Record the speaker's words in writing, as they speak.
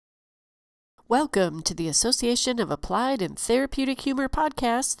Welcome to the Association of Applied and Therapeutic Humor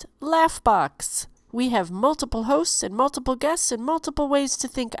podcast, Laughbox. We have multiple hosts and multiple guests and multiple ways to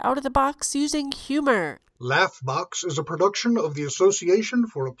think out of the box using humor. Laughbox is a production of the Association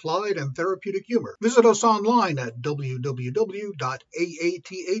for Applied and Therapeutic Humor. Visit us online at www.aath.org.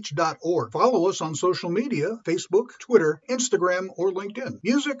 Follow us on social media, Facebook, Twitter, Instagram, or LinkedIn.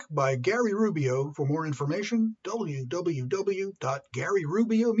 Music by Gary Rubio. For more information,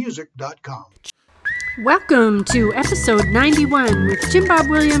 www.garyrubiomusic.com. Welcome to episode 91 with Jim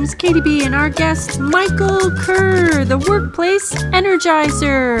Bob Williams, KDB, and our guest, Michael Kerr, the Workplace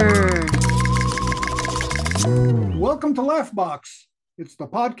Energizer. Welcome to Laughbox. It's the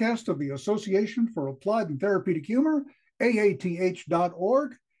podcast of the Association for Applied and Therapeutic Humor,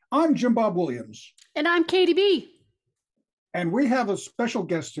 AATH.org. I'm Jim Bob Williams. And I'm KDB. And we have a special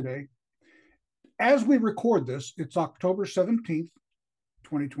guest today. As we record this, it's October 17th,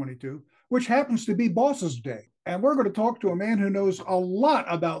 2022, which happens to be Bosses Day. And we're going to talk to a man who knows a lot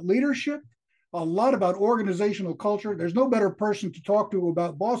about leadership, a lot about organizational culture. There's no better person to talk to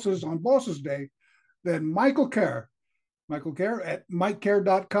about bosses on Bosses Day than Michael Kerr. Michael Kerr at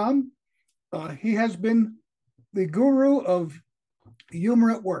MikeKerr.com. He has been the guru of humor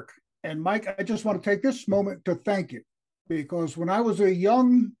at work. And Mike, I just want to take this moment to thank you, because when I was a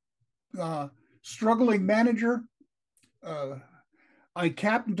young, struggling manager, I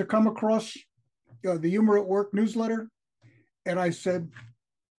happened to come across the Humor at Work newsletter, and I said,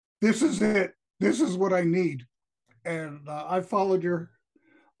 "This is it. This is what I need." And I followed your.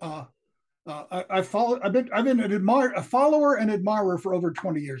 I've been a follower and admirer for over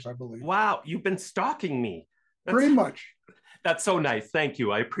 20 years, I believe. Wow, you've been stalking me. Pretty much. That's so nice. Thank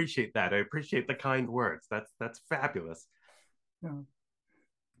you. I appreciate that. I appreciate the kind words. That's fabulous. Yeah.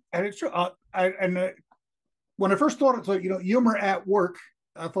 And it's true. When I first thought it's like, humor at work,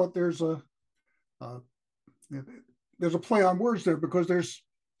 I thought there's a play on words there, because there's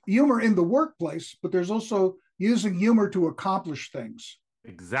humor in the workplace, but there's also using humor to accomplish things.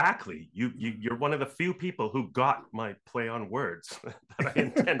 Exactly. You're one of the few people who got my play on words that I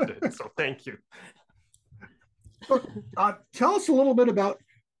intended. So thank you. But, tell us a little bit about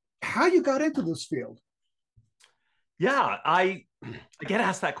how you got into this field. Yeah, I get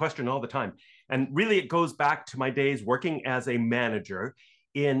asked that question all the time. And really, it goes back to my days working as a manager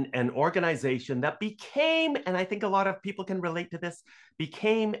in an organization that became, and I think a lot of people can relate to this,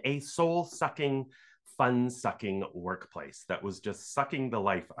 became a soul-sucking, fun-sucking workplace that was just sucking the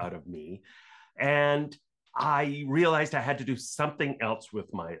life out of me. And I realized I had to do something else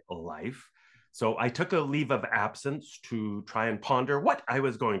with my life. So I took a leave of absence to try and ponder what I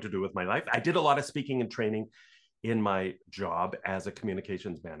was going to do with my life. I did a lot of speaking and training in my job as a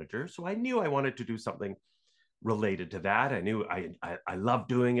communications manager. So I knew I wanted to do something related to that. I knew I loved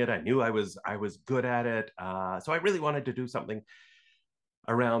doing it. I knew I was good at it. So I really wanted to do something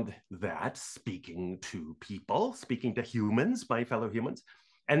around that, speaking to people, speaking to humans, my fellow humans.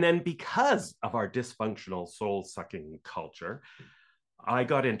 And then because of our dysfunctional soul-sucking culture, I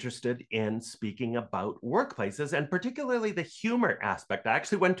got interested in speaking about workplaces, and particularly the humor aspect. I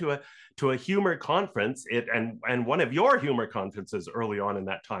actually went to a humor conference, and one of your humor conferences early on in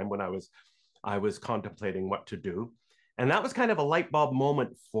that time when I was contemplating what to do. And that was kind of a light bulb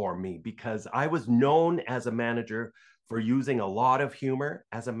moment for me, because I was known as a manager for using a lot of humor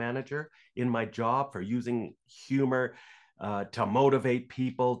as a manager in my job, for using humor to motivate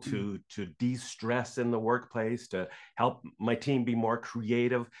people, to de-stress in the workplace, to help my team be more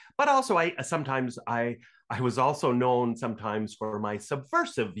creative. But also, I was also known sometimes for my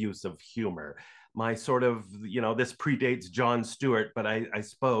subversive use of humor. My sort of, this predates Jon Stewart, but I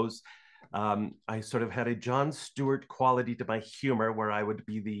suppose I sort of had a Jon Stewart quality to my humor, where I would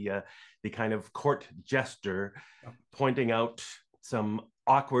be the kind of court jester, pointing out some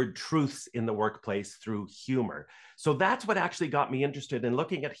awkward truths in the workplace through humor. So that's what actually got me interested in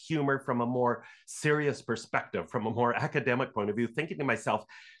looking at humor from a more serious perspective, from a more academic point of view, thinking to myself,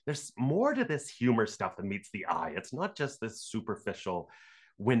 there's more to this humor stuff than meets the eye. It's not just this superficial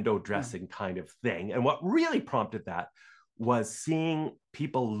window dressing kind of thing. And what really prompted that was seeing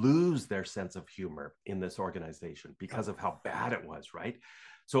people lose their sense of humor in this organization because of how bad it was, right?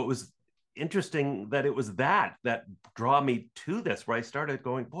 So it was interesting that it was that draw me to this, where I started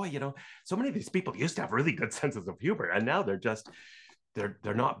going, boy, so many of these people used to have really good senses of humor, and now they're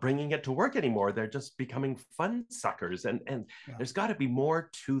not bringing it to work anymore. They're just becoming fun suckers, and there's got to be more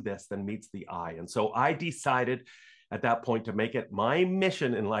to this than meets the eye. And so I decided at that point to make it my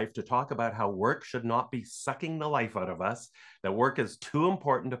mission in life to talk about how work should not be sucking the life out of us, that work is too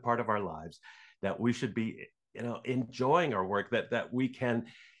important a part of our lives, that we should be enjoying our work, that we can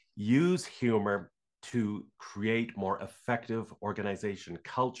use humor to create more effective organization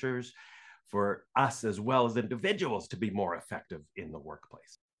cultures for us as well as individuals to be more effective in the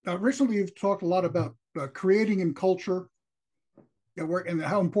workplace. Recently, you've talked a lot about creating in culture and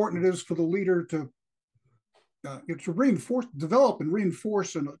how important it is for the leader to reinforce, develop, and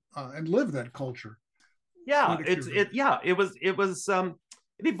reinforce and live that culture. Yeah, it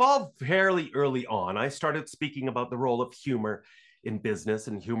evolved fairly early on. I started speaking about the role of humor in business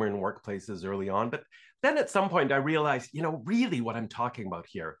and humor in workplaces early on, but then at some point I realized, really what I'm talking about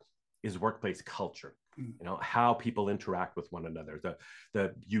here is workplace culture. How people interact with one another,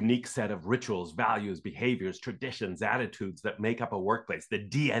 the unique set of rituals, values, behaviors, traditions, attitudes that make up a workplace, the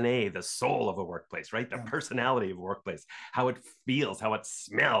DNA, the soul of a workplace, right? The personality of a workplace, how it feels, how it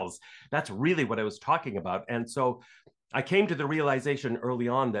smells. That's really what I was talking about. And so I came to the realization early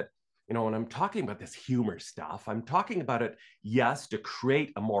on that, when I'm talking about this humor stuff, I'm talking about it, yes, to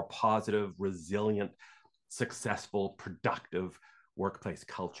create a more positive, resilient, successful, productive workplace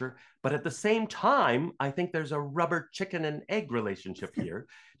culture. But at the same time, I think there's a rubber chicken and egg relationship here,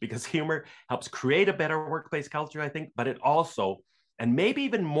 because humor helps create a better workplace culture, I think, but it also, and maybe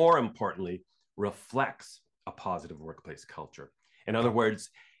even more importantly, reflects a positive workplace culture. In other words,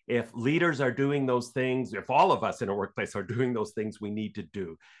 if leaders are doing those things, if all of us in a workplace are doing those things we need to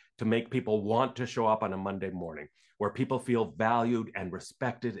do to make people want to show up on a Monday morning, where people feel valued and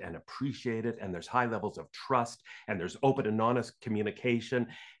respected and appreciated, and there's high levels of trust, and there's open and honest communication,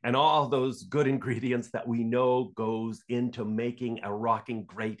 and all those good ingredients that we know goes into making a rocking,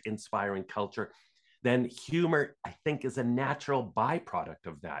 great, inspiring culture, then humor, I think, is a natural byproduct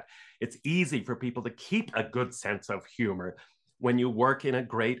of that. It's easy for people to keep a good sense of humor when you work in a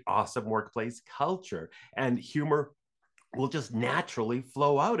great, awesome workplace culture, and humor will just naturally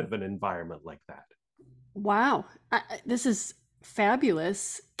flow out of an environment like that. Wow, this is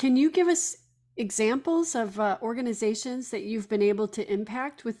fabulous. Can you give us examples of organizations that you've been able to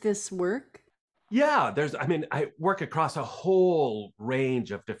impact with this work? Yeah, I work across a whole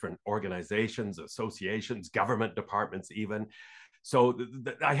range of different organizations, associations, government departments even. So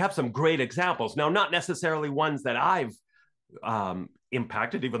I have some great examples. Now, not necessarily ones that I've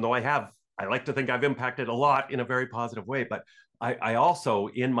impacted, even though I like to think I've impacted a lot in a very positive way, but I also,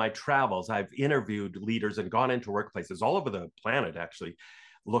 in my travels, I've interviewed leaders and gone into workplaces all over the planet, actually,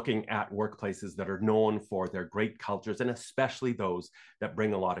 looking at workplaces that are known for their great cultures, and especially those that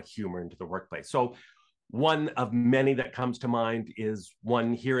bring a lot of humor into the workplace. So one of many that comes to mind is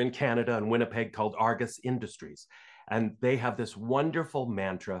one here in Canada in Winnipeg called Argus Industries. And they have this wonderful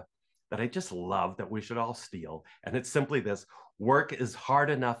mantra that I just love that we should all steal. And it's simply this: work is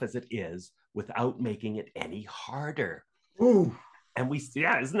hard enough as it is without making it any harder. Ooh. And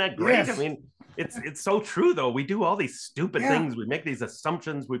isn't that great? Yes. I mean, it's so true though. We do all these stupid things. We make these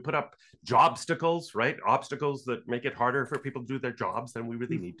assumptions. We put up jobstacles, right? Obstacles that make it harder for people to do their jobs than we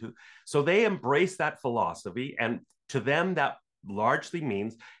really need to. So they embrace that philosophy. And to them, that largely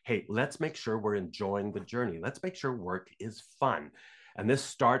means, hey, let's make sure we're enjoying the journey. Let's make sure work is fun. And this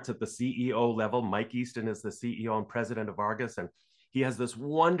starts at the CEO level. Mike Easton is the CEO and president of Argus, and he has this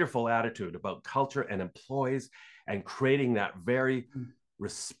wonderful attitude about culture and employees and creating that very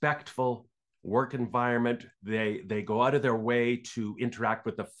respectful work environment. They go out of their way to interact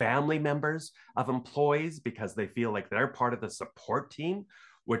with the family members of employees because they feel like they're part of the support team,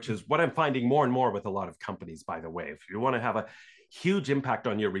 which is what I'm finding more and more with a lot of companies, by the way. If you want to have a huge impact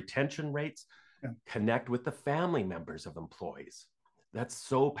on your retention rates, connect with the family members of employees. That's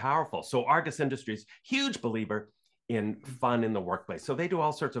so powerful. So Argus Industries, huge believer in fun in the workplace. So they do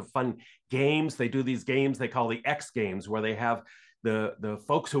all sorts of fun games. They do these games they call the X Games, where they have the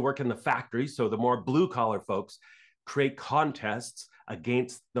folks who work in the factories, so the more blue collar folks, create contests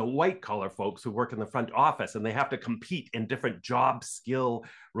against the white collar folks who work in the front office, and they have to compete in different job skill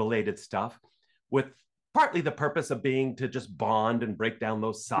related stuff, with partly the purpose of being to just bond and break down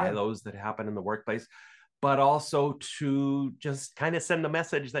those silos that happen in the workplace, but also to just kind of send the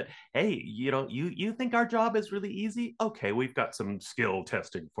message that, hey, you think our job is really easy? Okay, we've got some skill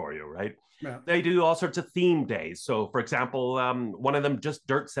testing for you, right? Yeah. They do all sorts of theme days. So for example, one of them, just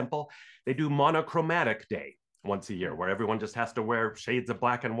dirt simple, they do monochromatic day once a year, where everyone just has to wear shades of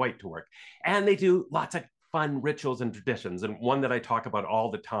black and white to work. And they do lots of fun rituals and traditions. And one that I talk about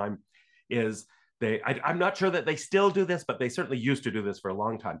all the time is I'm not sure that they still do this, but they certainly used to do this for a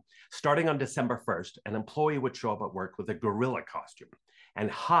long time. Starting on December 1st, an employee would show up at work with a gorilla costume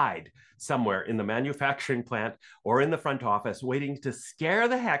and hide somewhere in the manufacturing plant or in the front office, waiting to scare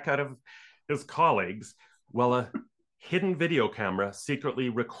the heck out of his colleagues while a hidden video camera secretly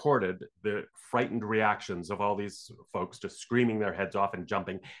recorded the frightened reactions of all these folks just screaming their heads off and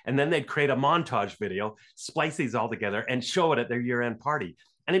jumping. And then they'd create a montage video, splice these all together, and show it at their year-end party.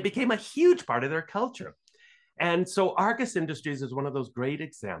 And it became a huge part of their culture. And so Argus Industries is one of those great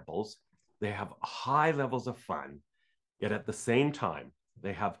examples. They have high levels of fun, yet at the same time,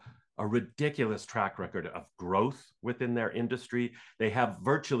 they have a ridiculous track record of growth within their industry. They have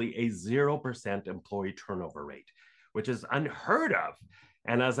virtually a 0% employee turnover rate, which is unheard of.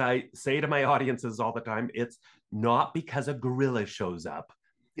 And as I say to my audiences all the time, it's not because a gorilla shows up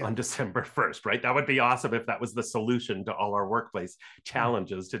on December 1st, right? That would be awesome if that was the solution to all our workplace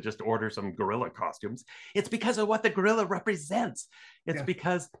challenges, to just order some gorilla costumes. It's because of what the gorilla represents. It's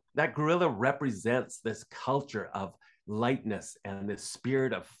because that gorilla represents this culture of lightness and this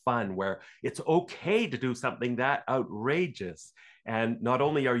spirit of fun where it's okay to do something that outrageous. And not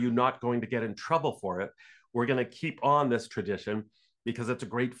only are you not going to get in trouble for it, we're going to keep on this tradition because it's a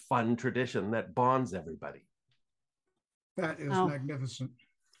great fun tradition that bonds everybody. That is magnificent.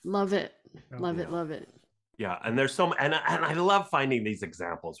 Love it. Love it. Love it. Yeah. And there's and I love finding these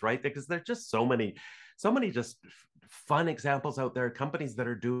examples, right? Because there's just so many just fun examples out there, companies that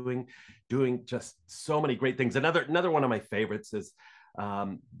are doing just so many great things. Another one of my favorites is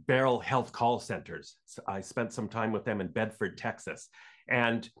Beryl Health Call Centers. So I spent some time with them in Bedford, Texas.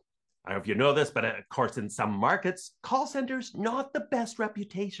 And I don't know if you know this, but of course, in some markets, call centers, not the best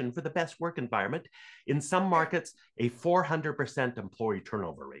reputation for the best work environment. In some markets, a 400% employee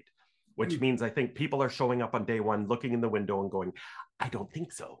turnover rate, which means I think people are showing up on day one, looking in the window and going, I don't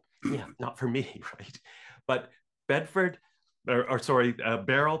think so. Yeah, not for me, right? But Beryl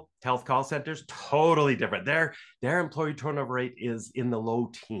Health Call Centers, totally different. Their employee turnover rate is in the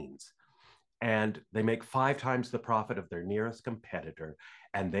low teens. And they make 5 times the profit of their nearest competitor.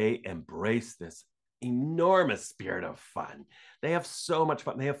 And they embrace this enormous spirit of fun. They have so much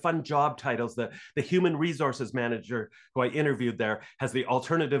fun. They have fun job titles. The human resources manager who I interviewed there has the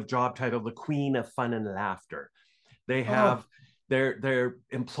alternative job title, the Queen of Fun and Laughter. They have their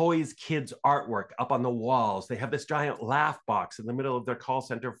employees' kids' artwork up on the walls. They have this giant laugh box in the middle of their call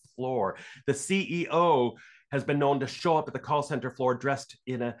center floor. The CEO has been known to show up at the call center floor dressed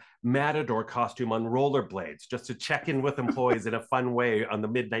in a matador costume on rollerblades just to check in with employees in a fun way on the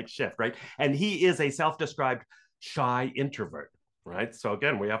midnight shift, right? And he is a self-described shy introvert, right? So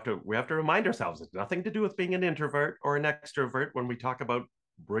again, we have to remind ourselves it's nothing to do with being an introvert or an extrovert when we talk about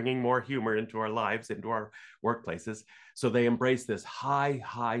bringing more humor into our lives, into our workplaces. So they embrace this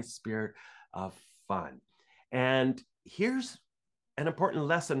high spirit of fun. And here's an important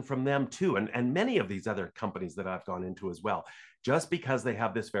lesson from them too, and many of these other companies that I've gone into as well. Just because they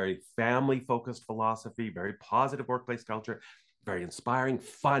have this very family-focused philosophy, very positive workplace culture, very inspiring,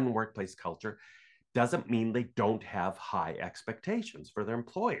 fun workplace culture, doesn't mean they don't have high expectations for their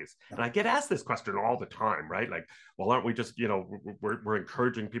employees. And I get asked this question all the time, right? Like, well, aren't we just, we're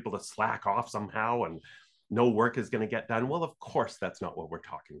encouraging people to slack off somehow and no work is going to get done? Well, of course, that's not what we're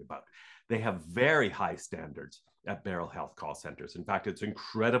talking about. They have very high standards at Beryl Health Call Centers. In fact, it's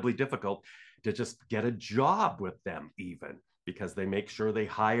incredibly difficult to just get a job with them even, because they make sure they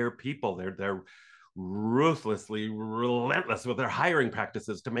hire people. They're ruthlessly relentless with their hiring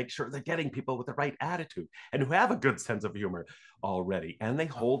practices to make sure they're getting people with the right attitude and who have a good sense of humor already. And they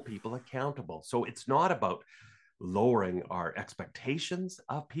hold people accountable. So it's not about lowering our expectations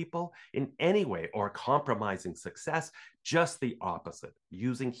of people in any way or compromising success, just the opposite,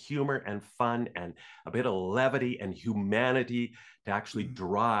 using humor and fun and a bit of levity and humanity to actually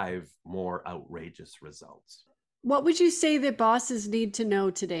drive more outrageous results. What would you say that bosses need to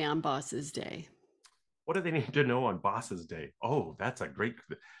know today on Bosses Day? What do they need to know on Bosses Day? Oh, that's a great,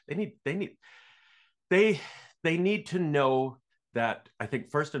 they need to know that, I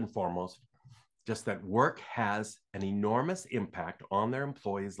think first and foremost, just that work has an enormous impact on their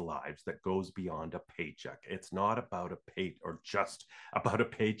employees' lives that goes beyond a paycheck. It's not about just about a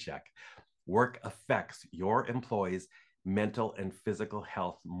paycheck. Work affects your employees' mental and physical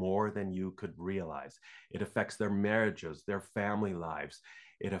health more than you could realize. It affects their marriages, their family lives.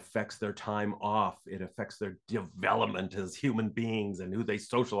 It affects their time off. It affects their development as human beings and who they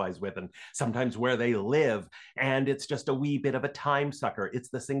socialize with and sometimes where they live. And it's just a wee bit of a time sucker. It's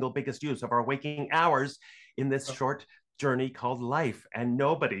the single biggest use of our waking hours in this short journey called life. And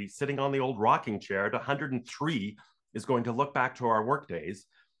nobody sitting on the old rocking chair at 103 is going to look back to our work days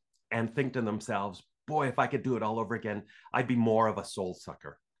and think to themselves, boy, if I could do it all over again, I'd be more of a soul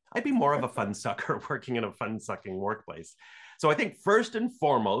sucker. I'd be more of a fun sucker working in a fun sucking workplace. So I think first and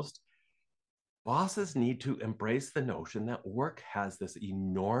foremost, bosses need to embrace the notion that work has this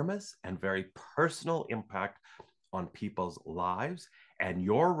enormous and very personal impact on people's lives. And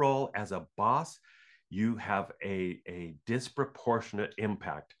your role as a boss, you have a disproportionate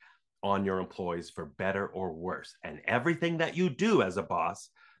impact on your employees for better or worse. And everything that you do as a boss,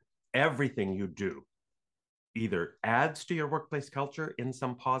 everything you do either adds to your workplace culture in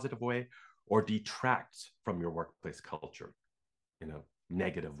some positive way or detracts from your workplace culture in a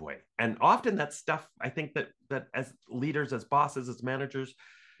negative way. And often that's stuff I think that as leaders, as bosses, as managers,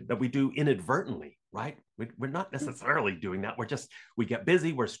 that we do inadvertently, right? We're not necessarily doing that. We get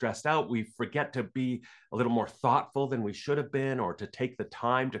busy, we're stressed out, we forget to be a little more thoughtful than we should have been, or to take the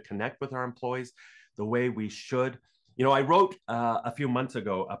time to connect with our employees the way we should. You know, I wrote a few months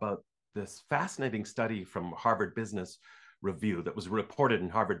ago about this fascinating study from Harvard Business Review that was reported in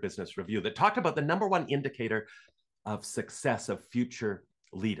Harvard Business Review that talked about the number one indicator of success of future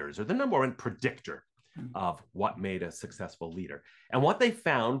leaders, or the number one predictor of what made a successful leader. And what they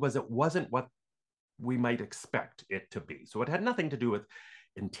found was it wasn't what we might expect it to be. So it had nothing to do with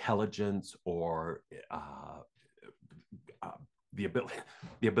intelligence or the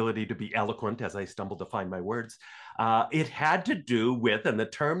ability to be eloquent, as I stumbled to find my words. It had to do with, and the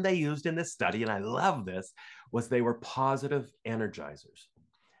term they used in this study, and I love this, was they were positive energizers.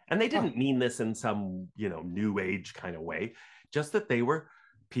 And they didn't mean this in some, new age kind of way, just that they were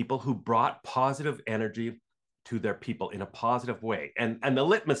people who brought positive energy to their people in a positive way. And the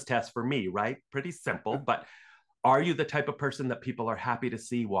litmus test for me, right? Pretty simple, but are you the type of person that people are happy to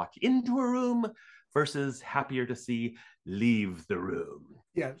see walk into a room versus happier to see leave the room?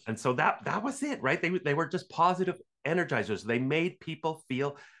 Yes. And so that was it, right? They were just positive energizers. They made people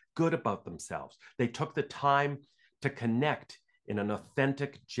feel good about themselves. They took the time to connect in an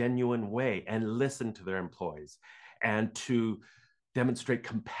authentic, genuine way and listen to their employees, and to demonstrate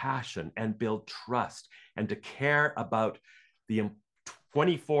compassion and build trust, and to care about the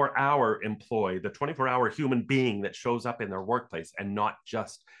 24-hour employee, the 24-hour human being that shows up in their workplace, and not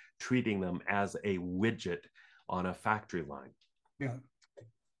just treating them as a widget on a factory line. Yeah.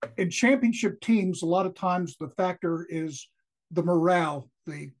 In championship teams, a lot of times the factor is the morale,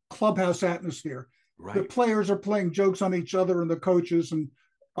 the clubhouse atmosphere. Right. The players are playing jokes on each other and the coaches. And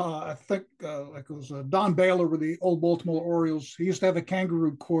I think like it was Don Baylor with the old Baltimore Orioles. He used to have a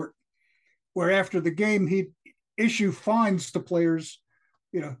kangaroo court where after the game, he'd issue fines to players,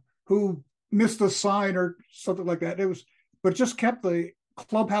 who missed a sign or something like that. But just kept the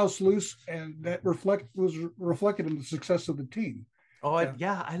clubhouse loose, and that was reflected in the success of the team. Oh,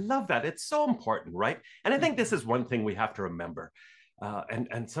 yeah, I love that. It's so important, right? And I think this is one thing we have to remember.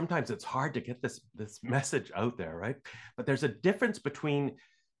 And sometimes it's hard to get this message out there, right? But there's a difference between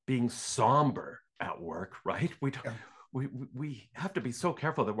being somber at work, right? We have to be so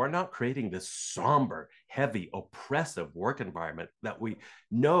careful that we're not creating this somber, heavy, oppressive work environment that we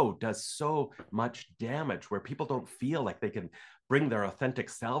know does so much damage, where people don't feel like they can bring their authentic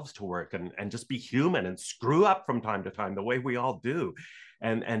selves to work and just be human and screw up from time to time the way we all do,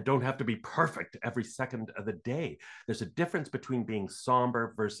 and don't have to be perfect every second of the day. There's a difference between being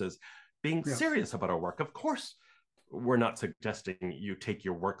somber versus being serious about our work. Of course, we're not suggesting you take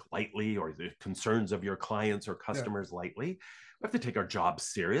your work lightly or the concerns of your clients or customers lightly. We have to take our job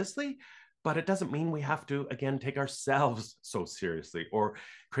seriously, but it doesn't mean we have to, again, take ourselves so seriously or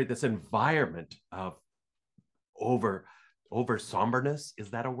create this environment of over somberness.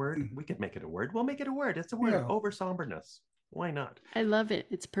 Is that a word? We could make it a word. We'll make it a word. It's a word. Yeah. Over somberness. Why not? I love it.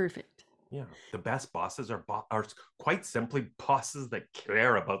 It's perfect. Yeah. The best bosses are quite simply bosses that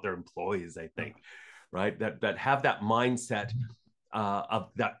care about their employees, I think. Right? That have that mindset of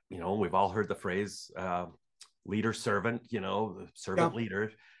that, we've all heard the phrase leader servant, servant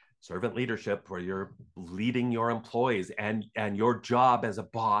leader, servant leadership, where you're leading your employees, and your job as a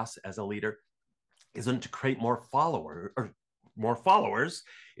boss, as a leader, isn't to create more followers.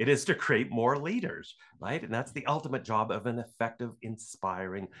 It is to create more leaders, right? And that's the ultimate job of an effective,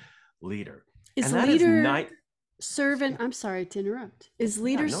 inspiring leader. Is leader servant? I'm sorry to interrupt. Is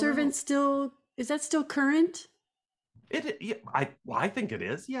leader servant still? Is that still current? I think it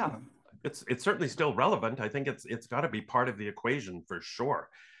is. Yeah, it's certainly still relevant. I think it's got to be part of the equation for sure,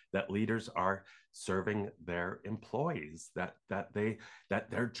 that leaders are serving their employees, that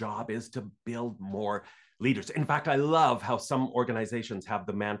their job is to build more leaders. In fact, I love how some organizations have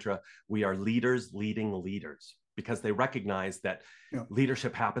the mantra, we are leaders leading leaders, because they recognize that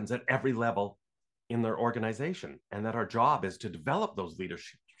leadership happens at every level in their organization, and that our job is to develop those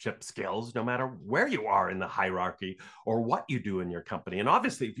leadership skills no matter where you are in the hierarchy or what you do in your company. And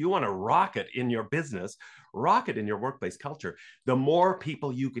obviously, if you want to rock it in your business, rock it in your workplace culture, the more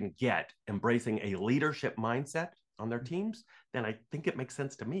people you can get embracing a leadership mindset on their teams, then I think it makes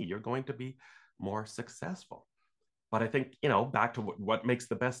sense to me you're going to be more successful. But I think, back to what makes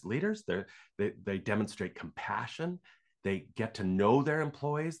the best leaders, they demonstrate compassion. They get to know their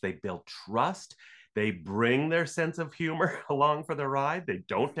employees. They build trust. They bring their sense of humor along for the ride. They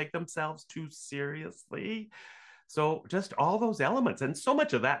don't take themselves too seriously. So just all those elements. And so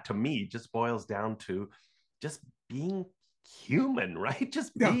much of that to me just boils down to just being human, right?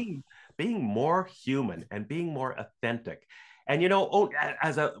 Just Yeah. being more human and being more authentic. And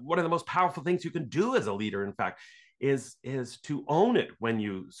as one of the most powerful things you can do as a leader, in fact, is to own it when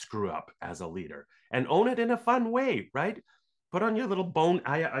you screw up as a leader, and own it in a fun way, right? Put on your little bone.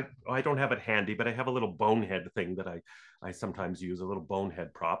 I don't have it handy, but I have a little bonehead thing that I sometimes use, a little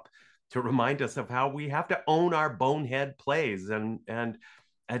bonehead prop, to remind us of how we have to own our bonehead plays and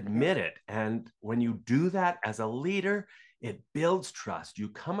admit it. And when you do that as a leader, it builds trust. You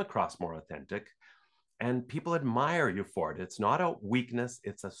come across more authentic, and people admire you for it. It's not a weakness,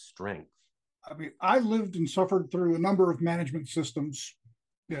 it's a strength. I mean, I lived and suffered through a number of management systems,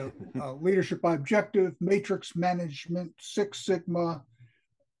 leadership by objective, matrix management, Six Sigma.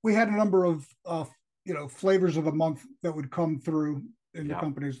 We had a number of, flavors of the month that would come through in the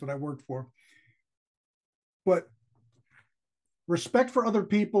companies that I worked for. But respect for other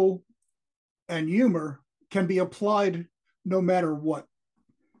people and humor can be applied no matter what.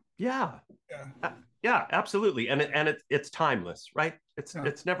 Yeah. Yeah, absolutely. And it's timeless, right?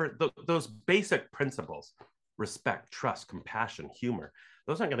 It's never those basic principles: respect, trust, compassion, humor.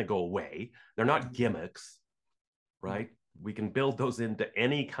 Those aren't going to go away. They're not gimmicks, right? We can build those into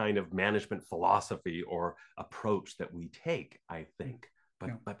any kind of management philosophy or approach that we take, I think.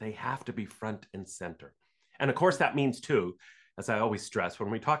 But they have to be front and center. And of course, that means too, as I always stress,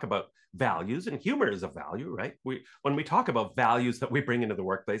 when we talk about values, and humor is a value, right? When we talk about values that we bring into the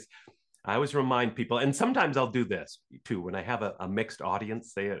workplace, I always remind people, and sometimes I'll do this too, when I have a mixed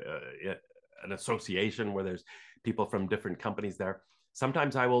audience, say an association where there's people from different companies there,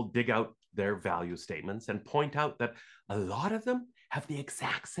 sometimes I will dig out their value statements and point out that a lot of them have the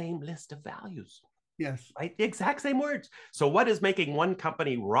exact same list of values. Yes. Right? The exact same words. So what is making one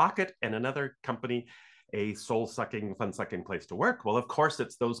company rocket and another company a soul-sucking, fun-sucking place to work? Well, of course,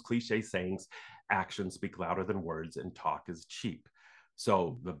 it's those cliche sayings: actions speak louder than words and talk is cheap.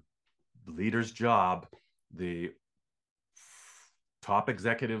 So the leader's job, the top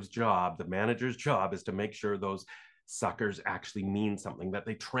executive's job, the manager's job is to make sure those suckers actually mean something, that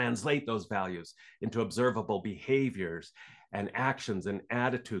they translate those values into observable behaviors and actions and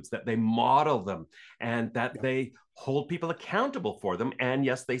attitudes, that they model them, and that they hold people accountable for them. And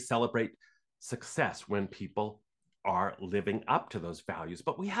yes, they celebrate success when people are living up to those values.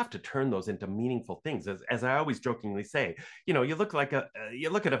 But we have to turn those into meaningful things. As I always jokingly say, you look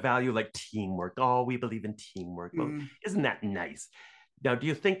at a value like teamwork. Oh, we believe in teamwork. Well, isn't that nice? Now, do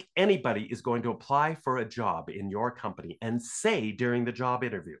you think anybody is going to apply for a job in your company and say during the job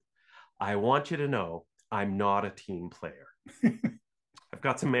interview, I want you to know I'm not a team player. I've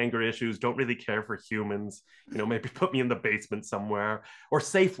got some anger issues, don't really care for humans, maybe put me in the basement somewhere, or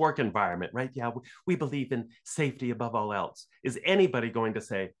safe work environment, right? Yeah, we believe in safety above all else. Is anybody going to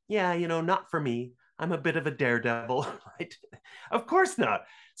say, yeah, not for me, I'm a bit of a daredevil, right? Of course not.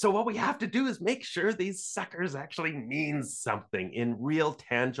 So what we have to do is make sure these suckers actually mean something in real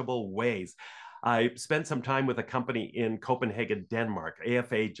tangible ways. I spent some time with a company in Copenhagen, Denmark,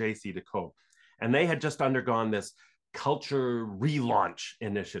 AFA JC&Co, and they had just undergone this culture relaunch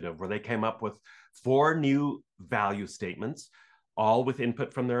initiative where they came up with 4 new value statements, all with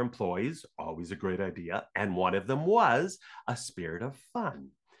input from their employees, always a great idea. And one of them was a spirit of fun.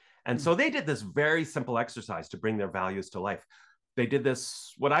 And so they did this very simple exercise to bring their values to life. They did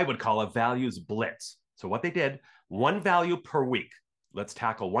this, what I would call a values blitz. So what they did, 1 value per week. Let's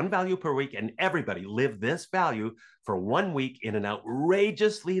tackle 1 value per week, and everybody live this value for 1 week in an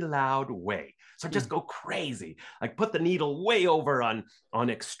outrageously loud way. So just go crazy, like put the needle way over on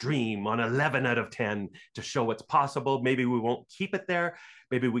extreme, on 11 out of 10 to show what's possible. Maybe we won't keep it there.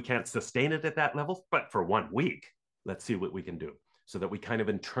 Maybe we can't sustain it at that level, but for 1 week, let's see what we can do, so that we kind of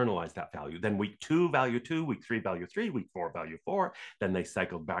internalize that value. Then week 2, value 2, week 3, value 3, week 4, value 4. Then they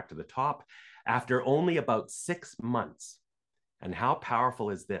cycled back to the top after only about 6 months. And how powerful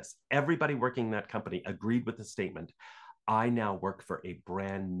is this? Everybody working in that company agreed with the statement, I now work for a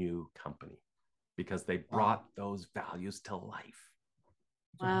brand new company, because they brought those values to life.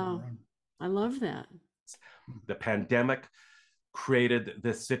 Wow. I love that. The pandemic created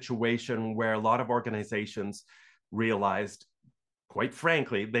this situation where a lot of organizations realized, quite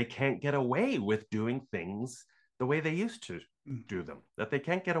frankly, they can't get away with doing things the way they used to do them, that they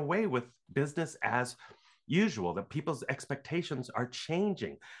can't get away with business as usual, that people's expectations are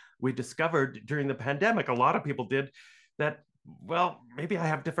changing. We discovered during the pandemic, a lot of people did that. Well, maybe I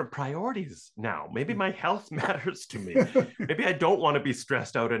have different priorities now. Maybe my health matters to me. Maybe I don't want to be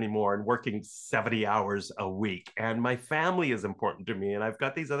stressed out anymore and working 70 hours a week. And my family is important to me. And I've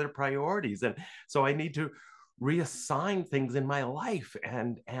got these other priorities. And so I need to reassign things in my life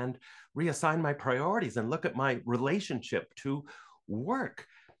and reassign my priorities and look at my relationship to work.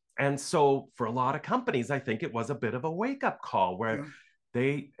 And so for a lot of companies, I think it was a bit of a wake-up call where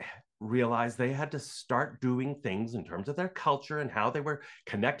they realized they had to start doing things in terms of their culture and how they were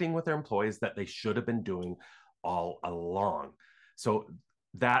connecting with their employees that they should have been doing all along. So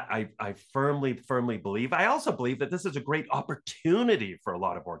that I firmly believe. I also believe that this is a great opportunity for a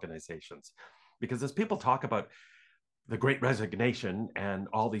lot of organizations, because as people talk about the Great Resignation and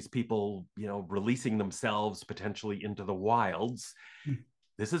all these people, releasing themselves potentially into the wilds,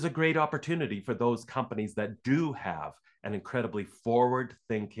 this is a great opportunity for those companies that do have an incredibly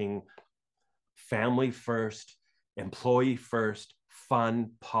forward-thinking, family-first, employee-first, fun,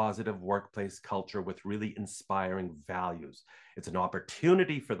 positive workplace culture with really inspiring values. It's an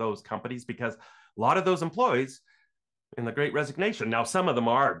opportunity for those companies because a lot of those employees in the Great Resignation, now some of them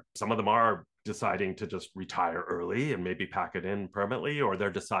are deciding to just retire early and maybe pack it in permanently, or they're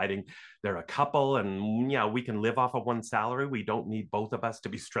deciding they're a couple and we can live off of one salary. We don't need both of us to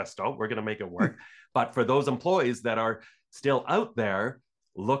be stressed out. We're going to make it work. But for those employees that are still out there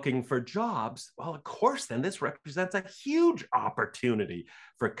looking for jobs, well, of course, then this represents a huge opportunity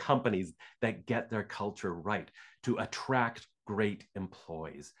for companies that get their culture right to attract great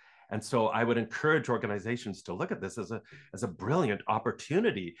employees. And so I would encourage organizations to look at this as a brilliant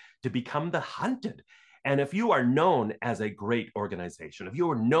opportunity to become the hunted. And if you are known as a great organization, if you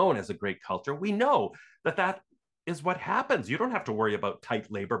are known as a great culture, we know that is what happens. You don't have to worry about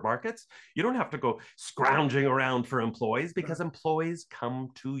tight labor markets. You don't have to go scrounging around for employees because employees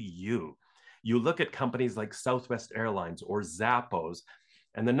come to you. You look at companies like Southwest Airlines or Zappos,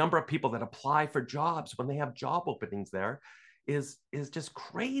 and the number of people that apply for jobs when they have job openings there is just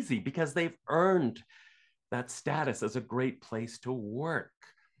crazy because they've earned that status as a great place to work.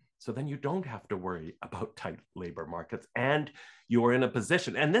 So then you don't have to worry about tight labor markets, and you're in a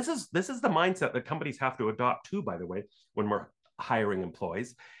position. And this is the mindset that companies have to adopt too, by the way, when we're hiring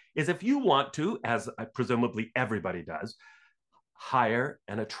employees, is if you want to, as presumably everybody does, hire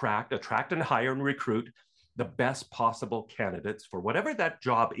and attract and hire and recruit the best possible candidates for whatever that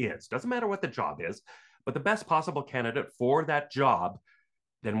job is. Doesn't matter what the job is, but the best possible candidate for that job,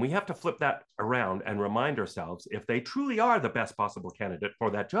 then we have to flip that around and remind ourselves, if they truly are the best possible candidate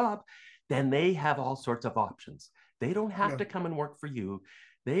for that job, then they have all sorts of options. They don't have to come and work for you.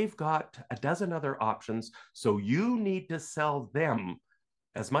 They've got a dozen other options. So you need to sell them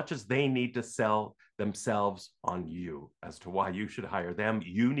as much as they need to sell themselves on you as to why you should hire them.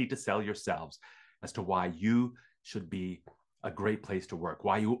 You need to sell yourselves as to why you should be a great place to work,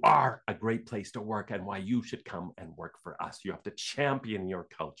 why you are a great place to work, and why you should come and work for us. You have to champion your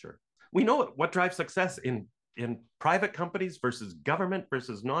culture. We know what drives success in private companies versus government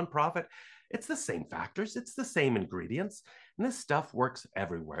versus nonprofit. It's the same factors. It's the same ingredients. And this stuff works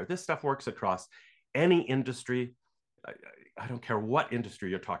everywhere. This stuff works across any industry. I don't care what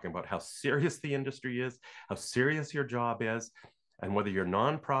industry you're talking about, how serious the industry is, how serious your job is, and whether you're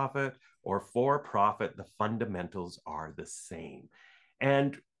nonprofit or for profit, the fundamentals are the same.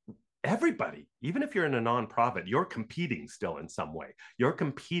 And everybody, even if you're in a nonprofit, you're competing still in some way. You're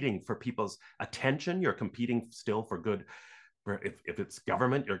competing for people's attention. You're competing still for good. If it's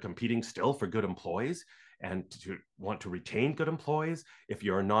government, you're competing still for good employees and to want to retain good employees. If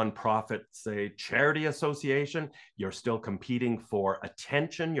you're a nonprofit, say charity association, you're still competing for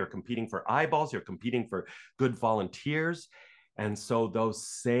attention. You're competing for eyeballs. You're competing for good volunteers. And so those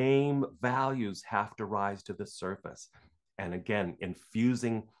same values have to rise to the surface. And again,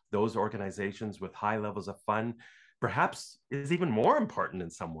 infusing those organizations with high levels of fun perhaps is even more important in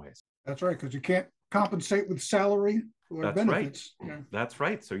some ways. That's right, because you can't compensate with salary or benefits. Right. Yeah. That's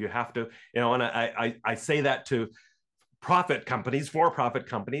right. So you have to, and I say that to for-profit companies,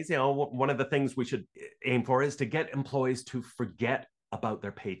 one of the things we should aim for is to get employees to forget about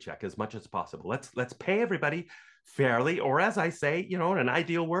their paycheck as much as possible. Let's pay everybody fairly, or as I say, in an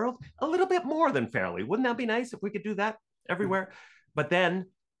ideal world, a little bit more than fairly. Wouldn't that be nice if we could do that everywhere? But then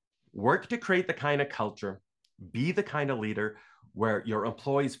work to create the kind of culture, be the kind of leader where your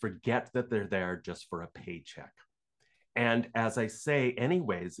employees forget that they're there just for a paycheck. And as I say,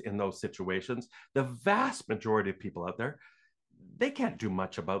 anyways, in those situations, the vast majority of people out there, they can't do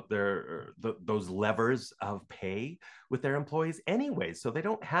much about those levers of pay with their employees anyway. So they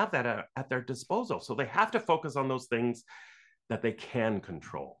don't have that at their disposal. So they have to focus on those things that they can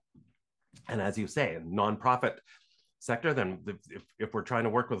control. And as you say, in nonprofit sector, then if we're trying to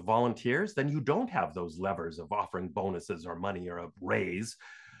work with volunteers, then you don't have those levers of offering bonuses or money or a raise.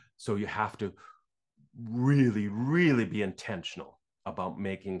 So you have to really, really be intentional about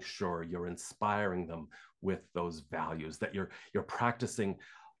making sure you're inspiring them with those values, that you're practicing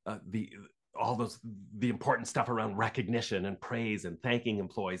the important stuff around recognition and praise and thanking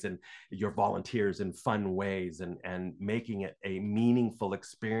employees and your volunteers in fun ways, and making it a meaningful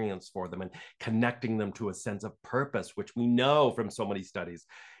experience for them, and connecting them to a sense of purpose, which we know from so many studies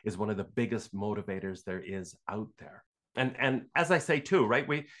is one of the biggest motivators there is out there. And as I say too, right,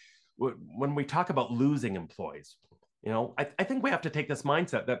 when we talk about losing employees, I think we have to take this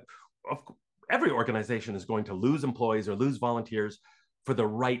mindset that every organization is going to lose employees or lose volunteers for the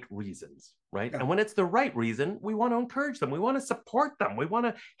right reasons, right? Yeah. And when it's the right reason, we want to encourage them. We want to support them. We want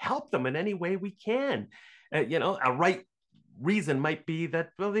to help them in any way we can. A right reason might be that,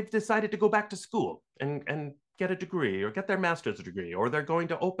 well, they've decided to go back to school and get a degree or get their master's degree, or they're going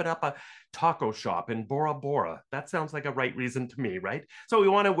to open up a taco shop in Bora Bora. That sounds like a right reason to me, right? So we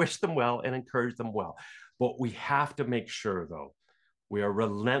want to wish them well and encourage them well. But we have to make sure, though, we are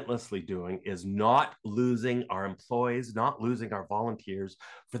relentlessly doing is not losing our employees, not losing our volunteers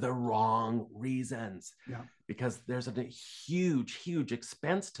for the wrong reasons. Yeah. Because there's a huge, huge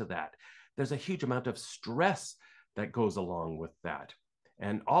expense to that. There's a huge amount of stress that goes along with that,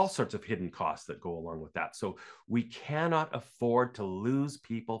 and all sorts of hidden costs that go along with that. So we cannot afford to lose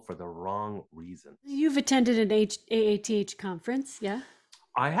people for the wrong reasons. You've attended an AATH conference, yeah?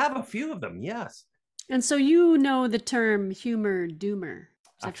 I have a few of them, yes. And so you know the term humor doomer.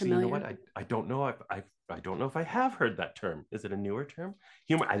 Is that familiar? You know what? I don't know. I don't know if I have heard that term. Is it a newer term?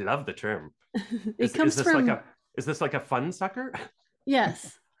 Humor. I love the term. Is this like a fun sucker?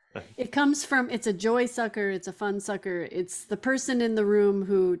 Yes. It comes from, it's a joy sucker. It's a fun sucker. It's the person in the room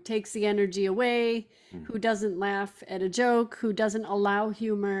who takes the energy away, who doesn't laugh at a joke, who doesn't allow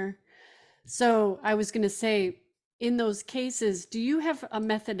humor. So I was going to say, in those cases, do you have a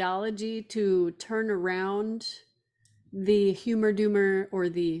methodology to turn around the humor doomer or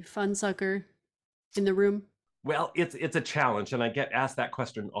the fun sucker in the room? Well, it's a challenge, and I get asked that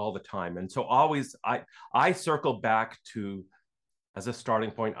question all the time. And so always I circle back to, as a starting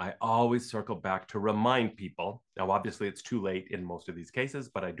point, I always circle back to remind people. Now, obviously, it's too late in most of these cases,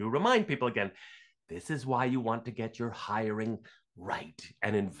 but I do remind people again, this is why you want to get your hiring right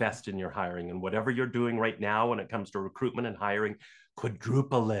and invest in your hiring. And whatever you're doing right now when it comes to recruitment and hiring,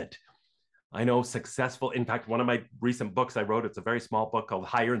 quadruple it. I know successful, in fact, one of my recent books I wrote, it's a very small book called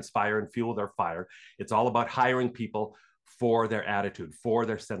Hire, Inspire, and Fuel Their Fire. It's all about hiring people for their attitude, for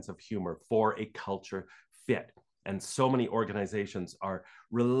their sense of humor, for a culture fit. And so many organizations are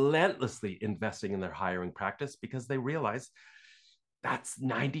relentlessly investing in their hiring practice because they realize that's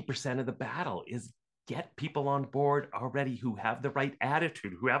 90% of the battle is get people on board already who have the right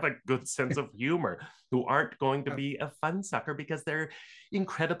attitude, who have a good sense of humor, who aren't going to be a fun sucker because they're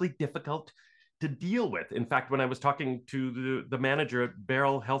incredibly difficult to deal with. In fact, when I was talking to the manager at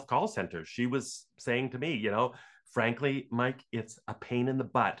Beryl Health Call Center, she was saying to me, frankly, Mike, it's a pain in the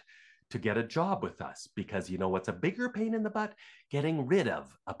butt to get a job with us because what's a bigger pain in the butt? Getting rid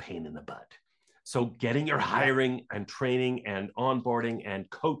of a pain in the butt. So getting your hiring and training and onboarding and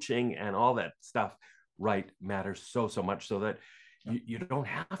coaching and all that stuff right matters so much, so that you don't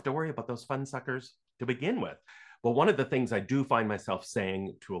have to worry about those fun suckers to begin with. Well, one of the things I do find myself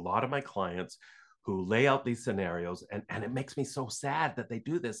saying to a lot of my clients who lay out these scenarios, and it makes me so sad that they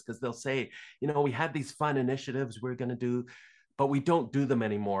do this, because they'll say, we had these fun initiatives we're going to do, but we don't do them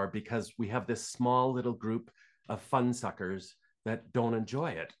anymore because we have this small little group of fun suckers that don't enjoy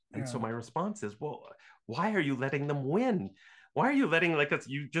it. And so my response is, well, why are you letting them win? Why are you letting,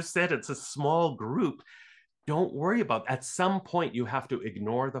 you just said, it's a small group. Don't worry about it. At some point, you have to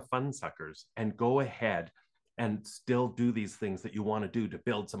ignore the fun suckers and go ahead and still do these things that you want to do to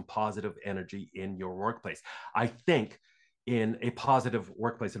build some positive energy in your workplace. I think in a positive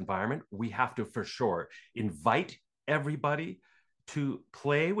workplace environment, we have to, for sure, invite everybody to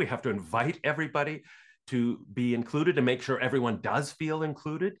play. We have to invite everybody to be included, and make sure everyone does feel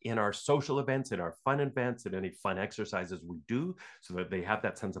included in our social events, in our fun events, and any fun exercises we do, so that they have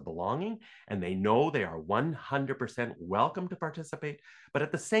that sense of belonging and they know they are 100% welcome to participate. But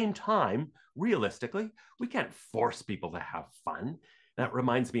at the same time, realistically, we can't force people to have fun. That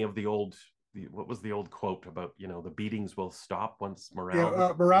reminds me of what was the old quote about, the beatings will stop once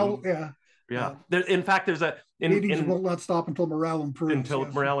morale. Yeah. In fact, there's a meetings will not stop until morale improves. Until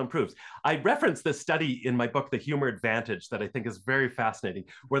morale improves. I referenced this study in my book, The Humor Advantage, that I think is very fascinating,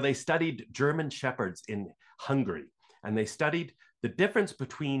 where they studied German Shepherds in Hungary, and they studied the difference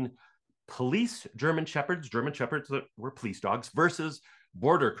between police German Shepherds that were police dogs, versus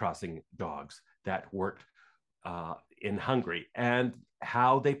border crossing dogs that worked in Hungary, and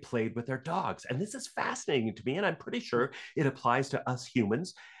how they played with their dogs. And this is fascinating to me, and I'm pretty sure it applies to us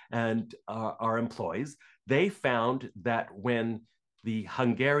humans and our employees. They found that when the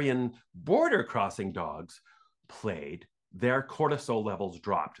Hungarian border crossing dogs played, their cortisol levels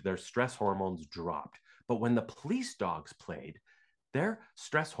dropped, their stress hormones dropped. But when the police dogs played, their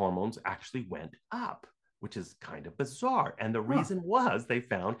stress hormones actually went up, which is kind of bizarre. And the reason was, they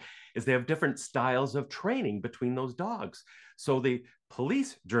found, is they have different styles of training between those dogs. So the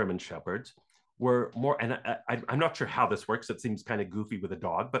police German Shepherds were more, and I'm not sure how this works. It seems kind of goofy with a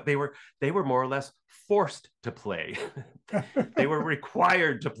dog, but they were more or less forced to play. They were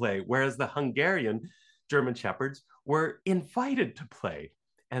required to play, whereas the Hungarian German Shepherds were invited to play,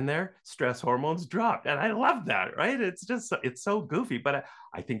 and their stress hormones dropped. And I love that, right? It's so goofy, but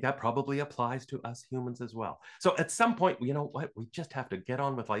I think that probably applies to us humans as well. So at some point, you know what? We just have to get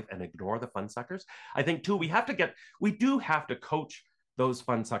on with life and ignore the fun suckers. I think too, we do have to coach those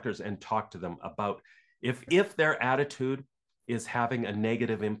fun suckers and talk to them about if their attitude is having a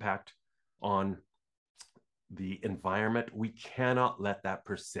negative impact on the environment. We cannot let that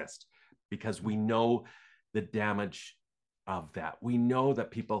persist, because we know the damage of that. We know that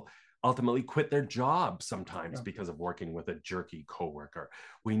people ultimately quit their jobs sometimes because of working with a jerky coworker.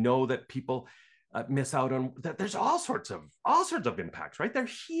 We know that people miss out on that. There's all sorts of impacts, right? They're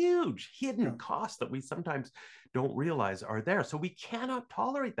huge hidden costs that we sometimes don't realize are there. So we cannot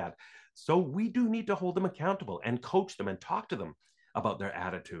tolerate that. So we do need to hold them accountable and coach them and talk to them about their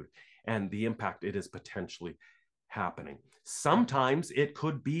attitude and the impact it is potentially happening. Sometimes it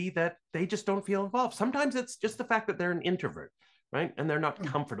could be that they just don't feel involved. Sometimes it's just the fact that they're an introvert, right? And they're not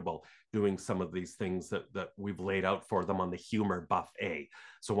comfortable doing some of these things that we've laid out for them on the humor buffet.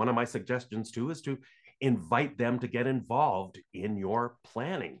 So one of my suggestions too is to invite them to get involved in your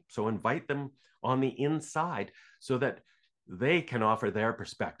planning. So invite them on the inside so that they can offer their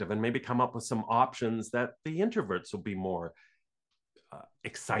perspective and maybe come up with some options that the introverts will be more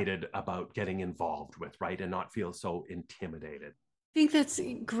excited about getting involved with, right? And not feel so intimidated. I think that's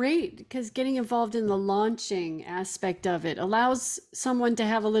great, because getting involved in the launching aspect of it allows someone to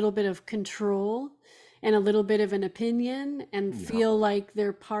have a little bit of control and a little bit of an opinion and feel like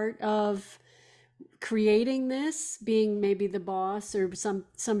they're part of creating this, being maybe the boss or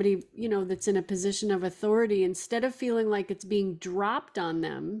somebody, you know, that's in a position of authority, instead of feeling like it's being dropped on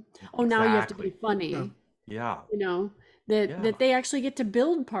them. Oh, now you have to be funny. Yeah. You know, that they actually get to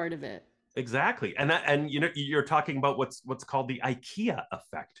build part of it. Exactly. And you know, you're talking about what's called the IKEA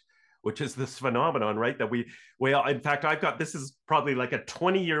effect, which is this phenomenon, right? That in fact, this is probably like a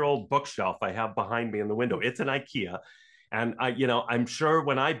 20-year-old bookshelf I have behind me in the window. It's an IKEA. And I'm sure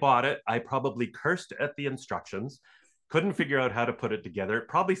when I bought it, I probably cursed at the instructions, couldn't figure out how to put it together. It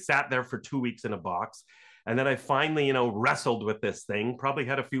probably sat there for 2 weeks in a box. And then I finally, wrestled with this thing, probably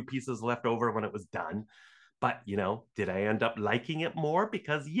had a few pieces left over when it was done. But, did I end up liking it more?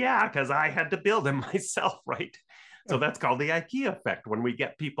 Because I had to build them myself, right? So that's called the IKEA effect. When we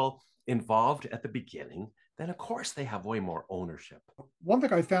get people involved at the beginning, then of course they have way more ownership. One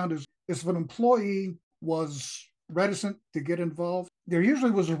thing I found is if an employee was reticent to get involved, there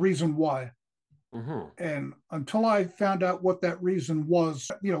usually was a reason why. Mm-hmm. And until I found out what that reason was,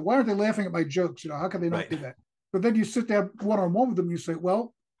 why are they laughing at my jokes? How can they not do that? But then you sit there one-on-one with them, and you say,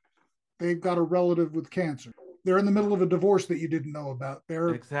 well, they've got a relative with cancer. They're in the middle of a divorce that you didn't know about.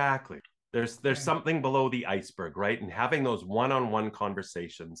 Exactly. There's something below the iceberg, right? And having those one-on-one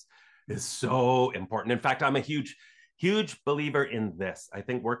conversations is so important. In fact, I'm a huge believer in this. I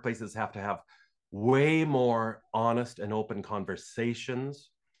think workplaces have to have way more honest and open conversations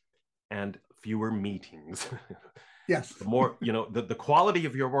and fewer meetings. Yes. The more, the quality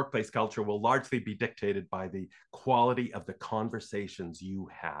of your workplace culture will largely be dictated by the quality of the conversations you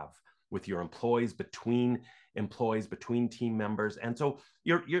have with your employees, between team members. And so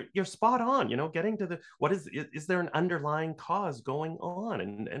you're spot on, getting to what is there an underlying cause going on?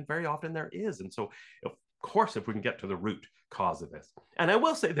 And very often there is. And so of course, if we can get to the root cause of this. And I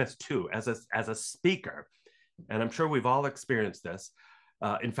will say this too, as a speaker, and I'm sure we've all experienced this.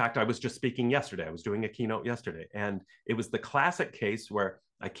 In fact, I was just speaking yesterday. I was doing a keynote yesterday, and it was the classic case where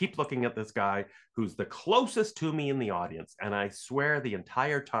I keep looking at this guy who's the closest to me in the audience. And I swear the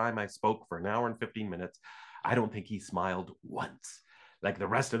entire time I spoke for an hour and 15 minutes, I don't think he smiled once. like the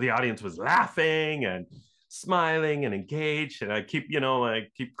rest of the audience was laughing and smiling and engaged. And I keep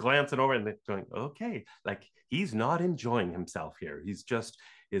glancing over and going, okay, like he's not enjoying himself here.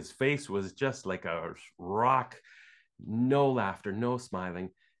 His face was just like a rock, no laughter, no smiling.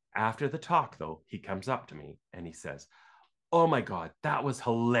 After the talk, though, he comes up to me and he says, oh my God, that was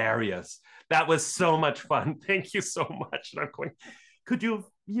hilarious. That was so much fun. Thank you so much. And I'm going, could you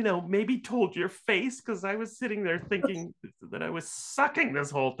have, maybe told your face? Because I was sitting there thinking that I was sucking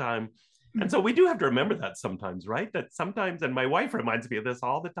this whole time. And so we do have to remember that sometimes, right? That sometimes, and my wife reminds me of this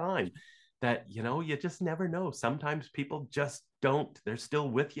all the time, that, you just never know. Sometimes people just don't, they're still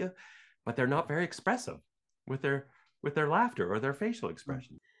with you, but they're not very expressive with their laughter or their facial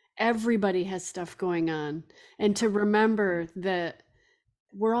expression. Everybody has stuff going on. And to remember that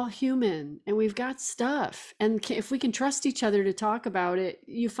we're all human and we've got stuff. And if we can trust each other to talk about it,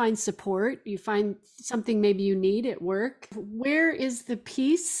 you find support, you find something maybe you need at work. Where is the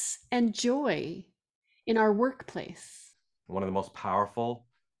peace and joy in our workplace? One of the most powerful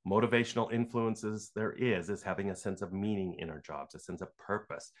motivational influences there is having a sense of meaning in our jobs, a sense of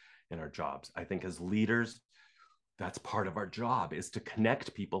purpose in our jobs. I think as leaders, that's part of our job, is to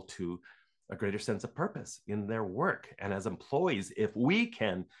connect people to a greater sense of purpose in their work. And as employees, if we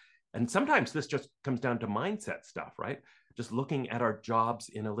can, and sometimes this just comes down to mindset stuff, right? Just looking at our jobs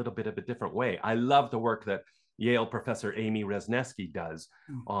in a little bit of a different way. I love the work that Yale professor Amy Wrzesniewski does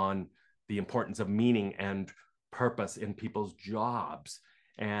on the importance of meaning and purpose in people's jobs.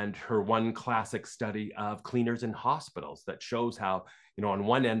 And her one classic study of cleaners in hospitals that shows how, on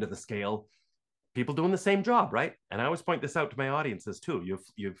one end of the scale, people doing the same job, right? And I always point this out to my audiences too.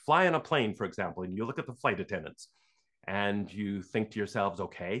 You fly on a plane, for example, and you look at the flight attendants and you think to yourselves,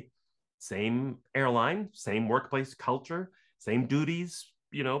 okay, same airline, same workplace culture, same duties,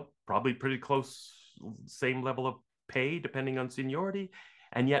 probably pretty close, same level of pay depending on seniority.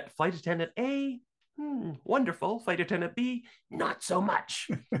 And yet flight attendant A, wonderful. Flight attendant B, not so much,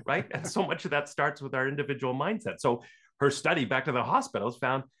 right? And so much of that starts with our individual mindset. So her study back to the hospitals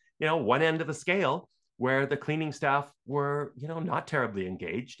found, one end of the scale where the cleaning staff were, not terribly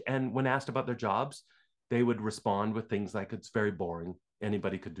engaged. And when asked about their jobs, they would respond with things like, it's very boring.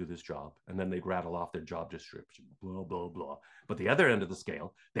 Anybody could do this job. And then they'd rattle off their job description, blah, blah, blah. But the other end of the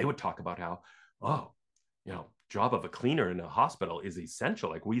scale, they would talk about how, job of a cleaner in a hospital is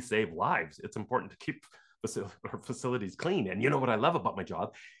essential. Like, we save lives. It's important to keep our facilities clean. And what I love about my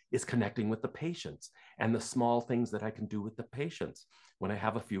job is connecting with the patients and the small things that I can do with the patients when I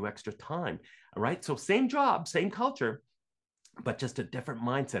have a few extra time. All right. So same job, same culture, but just a different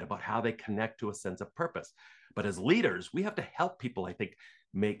mindset about how they connect to a sense of purpose. But as leaders, we have to help people, I think,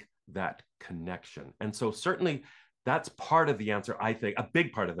 make that connection. And so certainly that's part of the answer. I think a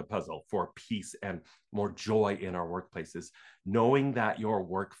big part of the puzzle for peace and more joy in our workplaces, knowing that your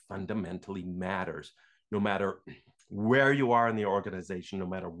work fundamentally matters. No matter where you are in the organization, no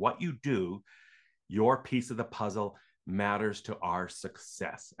matter what you do, your piece of the puzzle matters to our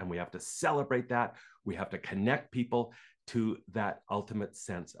success. And we have to celebrate that. We have to connect people to that ultimate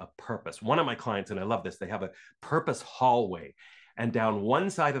sense of purpose. One of my clients, and I love this, they have a purpose hallway. And down one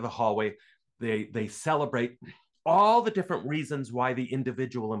side of the hallway, they celebrate all the different reasons why the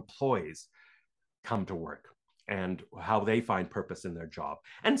individual employees come to work and how they find purpose in their job.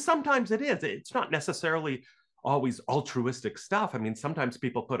 And sometimes it's not necessarily always altruistic stuff. I mean, sometimes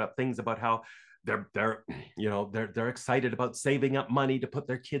people put up things about how they're excited about saving up money to put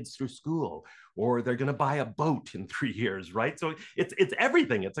their kids through school, or they're going to buy a boat in 3 years, right? So it's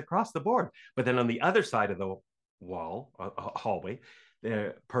everything. It's across the board. But then on the other side of the wall, hallway,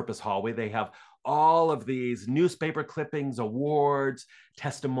 the purpose hallway, they have all of these newspaper clippings, awards,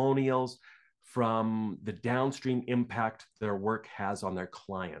 testimonials from the downstream impact their work has on their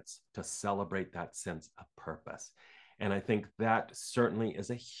clients to celebrate that sense of purpose. And I think that certainly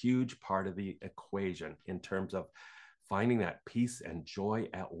is a huge part of the equation in terms of finding that peace and joy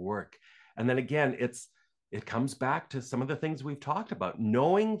at work. And then again, it comes back to some of the things we've talked about,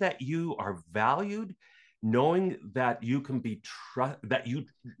 knowing that you are valued, knowing that you can be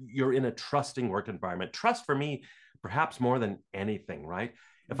you're in a trusting work environment. Trust for me, perhaps more than anything, right?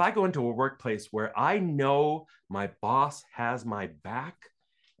 If I go into a workplace where I know my boss has my back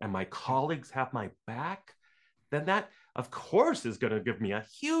and my colleagues have my back, then that, of course, is going to give me a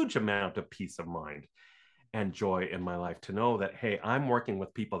huge amount of peace of mind and joy in my life to know that, hey, I'm working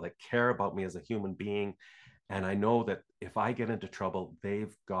with people that care about me as a human being. And I know that if I get into trouble,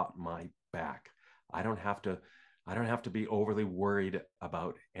 they've got my back. I don't have to be overly worried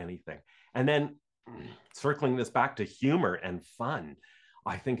about anything. And then circling this back to humor and fun,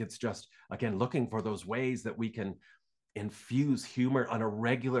 I think it's just, again, looking for those ways that we can infuse humor on a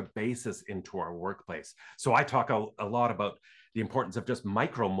regular basis into our workplace. So I talk a lot about the importance of just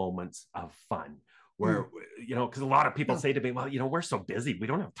micro moments of fun, where, you know, because a lot of people say to me, well, you know, we're so busy, we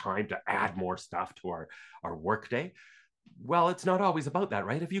don't have time to add more stuff to our workday. Well, it's not always about that,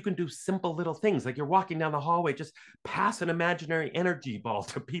 right? If you can do simple little things, like you're walking down the hallway, just pass an imaginary energy ball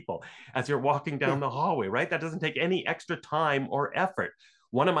to people as you're walking down the hallway, right? That doesn't take any extra time or effort.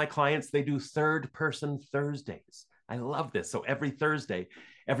 One of my clients, they do third person Thursdays. I love this. So every Thursday,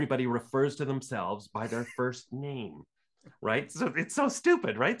 everybody refers to themselves by their first name, right? So it's so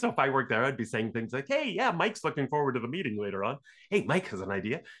stupid, right? So if I worked there, I'd be saying things like, hey, yeah, Mike's looking forward to the meeting later on. Hey, Mike has an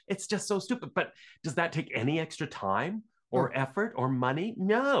idea. It's just so stupid. But does that take any extra time or effort or money?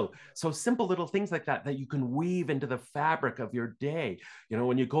 No. So simple little things like that you can weave into the fabric of your day. You know,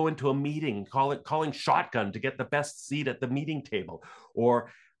 when you go into a meeting, calling shotgun to get the best seat at the meeting table,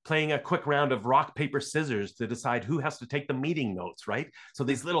 or playing a quick round of rock, paper, scissors to decide who has to take the meeting notes, right? So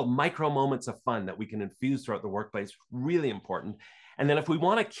these little micro moments of fun that we can infuse throughout the workplace, really important. And then if we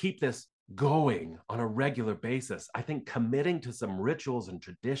want to keep this going on a regular basis, I think committing to some rituals and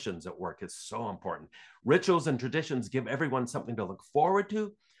traditions at work is so important. Rituals and traditions give everyone something to look forward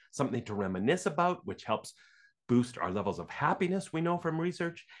to, something to reminisce about, which helps boost our levels of happiness, we know from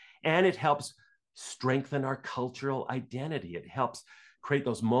research, and it helps strengthen our cultural identity. It helps create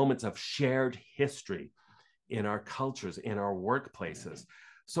those moments of shared history in our cultures, in our workplaces.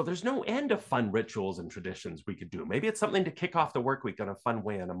 So there's no end of fun rituals and traditions we could do. Maybe it's something to kick off the work week in a fun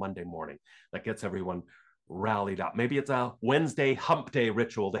way on a Monday morning that gets everyone rallied up. Maybe it's a Wednesday hump day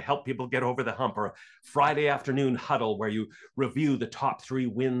ritual to help people get over the hump, or a Friday afternoon huddle where you review the top 3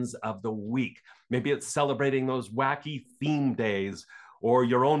 wins of the week. Maybe it's celebrating those wacky theme days, or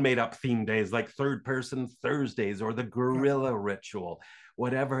your own made up theme days like third person Thursdays or the gorilla ritual.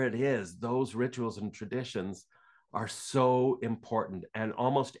 Whatever it is, those rituals and traditions are so important. And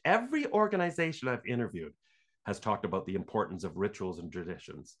almost every organization I've interviewed has talked about the importance of rituals and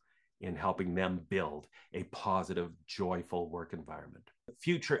traditions in helping them build a positive, joyful work environment. The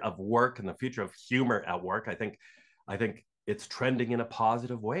future of work and the future of humor at work, I think it's trending in a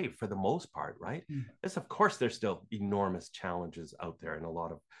positive way for the most part, right? Yes, of course, there's still enormous challenges out there in a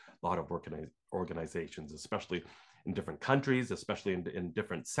lot of organizations, especially in different countries, especially in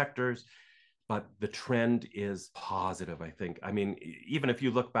different sectors. But the trend is positive, I think. I mean, even if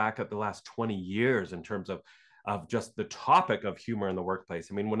you look back at the last 20 years in terms of just the topic of humor in the workplace.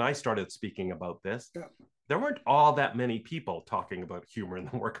 I mean, when I started speaking about this, there weren't all that many people talking about humor in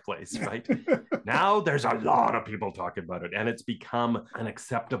the workplace, right? Now there's a lot of people talking about it, and it's become an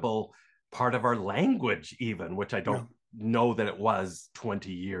acceptable part of our language even, which I don't know that it was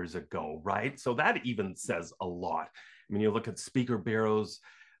 20 years ago, right? So that even says a lot. I mean, you look at speaker bureaus,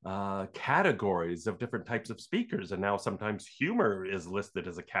 categories of different types of speakers, and now sometimes humor is listed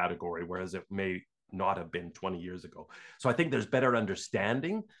as a category, whereas it may not have been 20 years ago. So I think there's better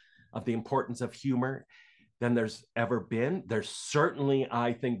understanding of the importance of humor than there's ever been. There's certainly,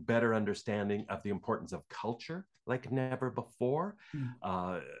 I think, better understanding of the importance of culture like never before.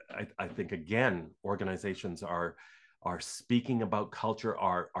 I think, again, organizations are speaking about culture,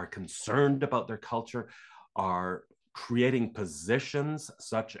 are concerned about their culture, are creating positions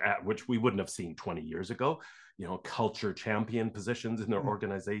such at which we wouldn't have seen 20 years ago. You know, culture champion positions in their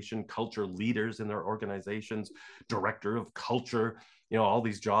organization, culture leaders in their organizations, director of culture, you know, all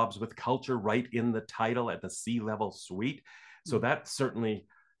these jobs with culture right in the title at the C-level suite. So that certainly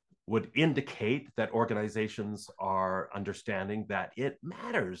would indicate that organizations are understanding that it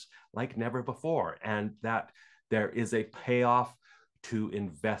matters like never before, and that there is a payoff to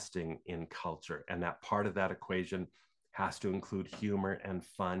investing in culture. And that part of that equation has to include humor and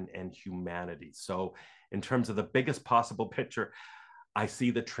fun and humanity. So in terms of the biggest possible picture, I see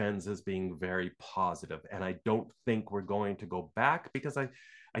the trends as being very positive. And I don't think we're going to go back, because I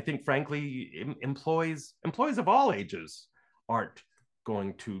think, frankly, employees of all ages aren't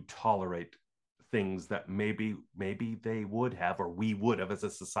going to tolerate things that maybe they would have, or we would have as a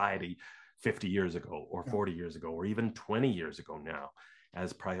society 50 years ago or 40 years ago, or even 20 years ago now,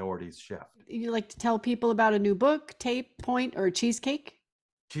 as priorities shift. You like to tell people about a new book, Tape, Point, or Cheesecake?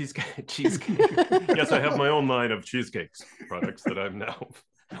 Cheesecake. Yes, I have my own line of cheesecakes products that I'm now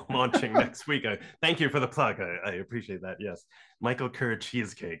launching next week. Thank you for the plug. I appreciate that. Yes, Michael Kerr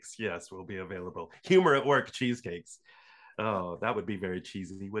cheesecakes. Yes, will be available. Humor at Work cheesecakes. Oh, that would be very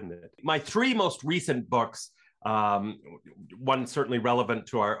cheesy, wouldn't it? My 3 most recent books. One certainly relevant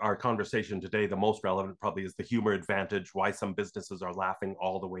to our conversation today. The most relevant probably is The Humor Advantage: Why Some Businesses Are Laughing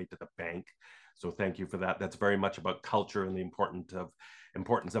All the Way to the Bank. So thank you for that. That's very much about culture and the importance of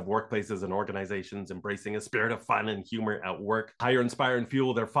workplaces and organizations embracing a spirit of fun and humor at work. Hire, Inspire, and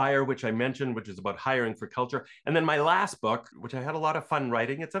Fuel Their Fire, which I mentioned, which is about hiring for culture. And then my last book, which I had a lot of fun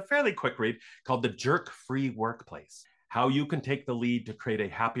writing, it's a fairly quick read, called The Jerk-Free Workplace: How You Can Take the Lead to Create a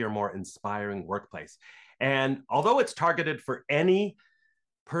Happier, More Inspiring Workplace. And although it's targeted for any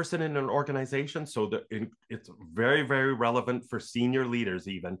person in an organization, so that it's very, very relevant for senior leaders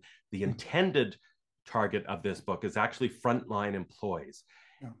even, the intended target of this book is actually frontline employees,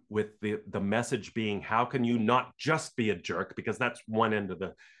 with the message being, how can you not just be a jerk, because that's one end of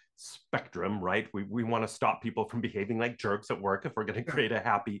the spectrum, right? We want to stop people from behaving like jerks at work if we're going to create a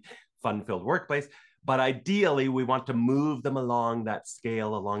happy, fun-filled workplace. But ideally, we want to move them along that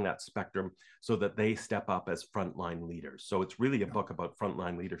scale, along that spectrum, so that they step up as frontline leaders. So it's really a book about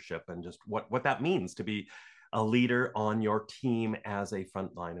frontline leadership and just what that means to be a leader on your team as a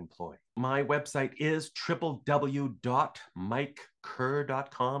frontline employee. My website is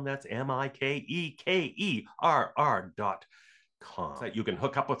www.mikekerr.com. That's MikeKekerr.com. You can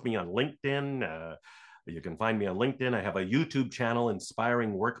hook up with me on LinkedIn. You can find me on LinkedIn. I have a YouTube channel,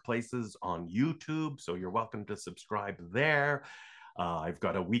 Inspiring Workplaces, on YouTube, so you're welcome to subscribe there. I've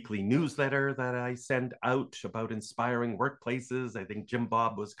got a weekly newsletter that I send out about inspiring workplaces. I think Jim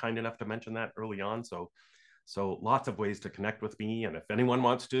Bob was kind enough to mention that early on. So lots of ways to connect with me. And if anyone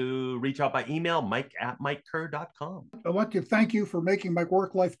wants to reach out by email, mike@mikekerr.com. I want to thank you for making my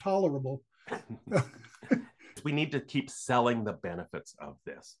work life tolerable. We need to keep selling the benefits of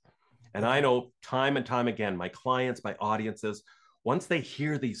this. And I know time and time again, my clients, my audiences, once they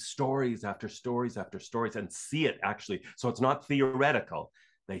hear these stories after stories after stories and see it actually, so it's not theoretical,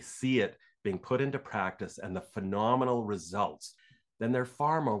 they see it being put into practice and the phenomenal results, then they're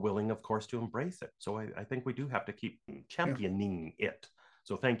far more willing, of course, to embrace it. So I think we do have to keep championing it.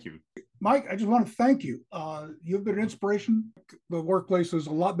 So thank you. Mike, I just want to thank you. You've been an inspiration. The workplace is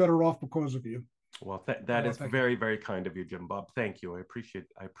a lot better off because of you. Well, that is very, very kind of you, Jim Bob. Thank you. I appreciate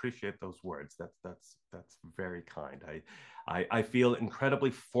those words. That's very kind. I feel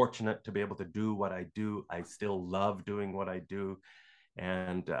incredibly fortunate to be able to do what I do. I still love doing what I do,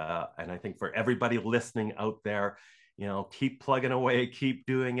 and I think for everybody listening out there, keep plugging away, keep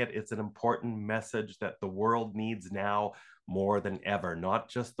doing it. It's an important message that the world needs now more than ever. Not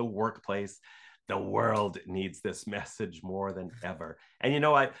just the workplace. The world needs this message more than ever. And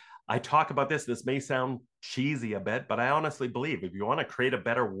I talk about this. This may sound cheesy a bit, but I honestly believe if you want to create a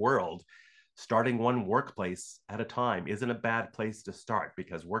better world, starting one workplace at a time isn't a bad place to start,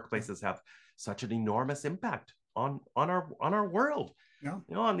 because workplaces have such an enormous impact on our world,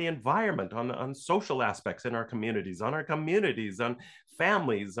 on the environment, on social aspects in our communities, on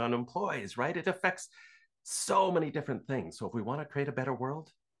families, on employees, right? It affects so many different things. So if we want to create a better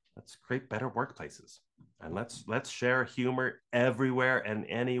world, let's create better workplaces, and let's share humor everywhere and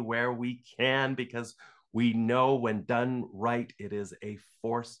anywhere we can, because we know when done right, it is a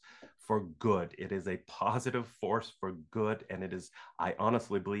force for good. It is a positive force for good, and it is, I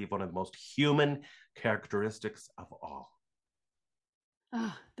honestly believe, one of the most human characteristics of all.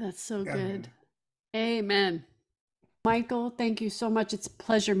 Oh, that's so good. Amen. Michael, thank you so much. It's a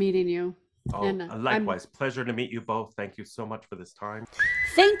pleasure meeting you. Oh, likewise. Pleasure to meet you both. Thank you so much for this time.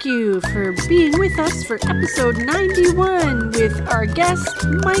 Thank you for being with us for episode 91 with our guest,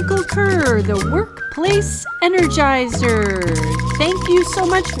 Michael Kerr, the Workplace Energizer. Thank you so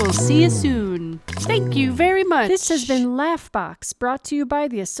much. We'll see you soon. Thank you very much. This has been Laughbox, brought to you by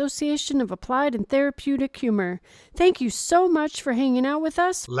the Association of Applied and Therapeutic Humor. Thank you so much for hanging out with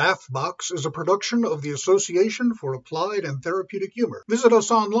us. Laughbox is a production of the Association for Applied and Therapeutic Humor. Visit us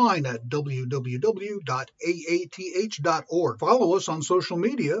online at www.aath.org. Follow us on social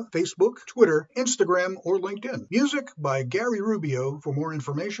media, Facebook, Twitter, Instagram, or LinkedIn. Music by Gary Rubio. For more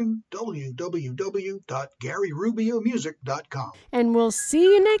information, www.GaryRubiomusic.com. And we'll see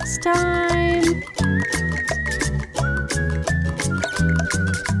you next time.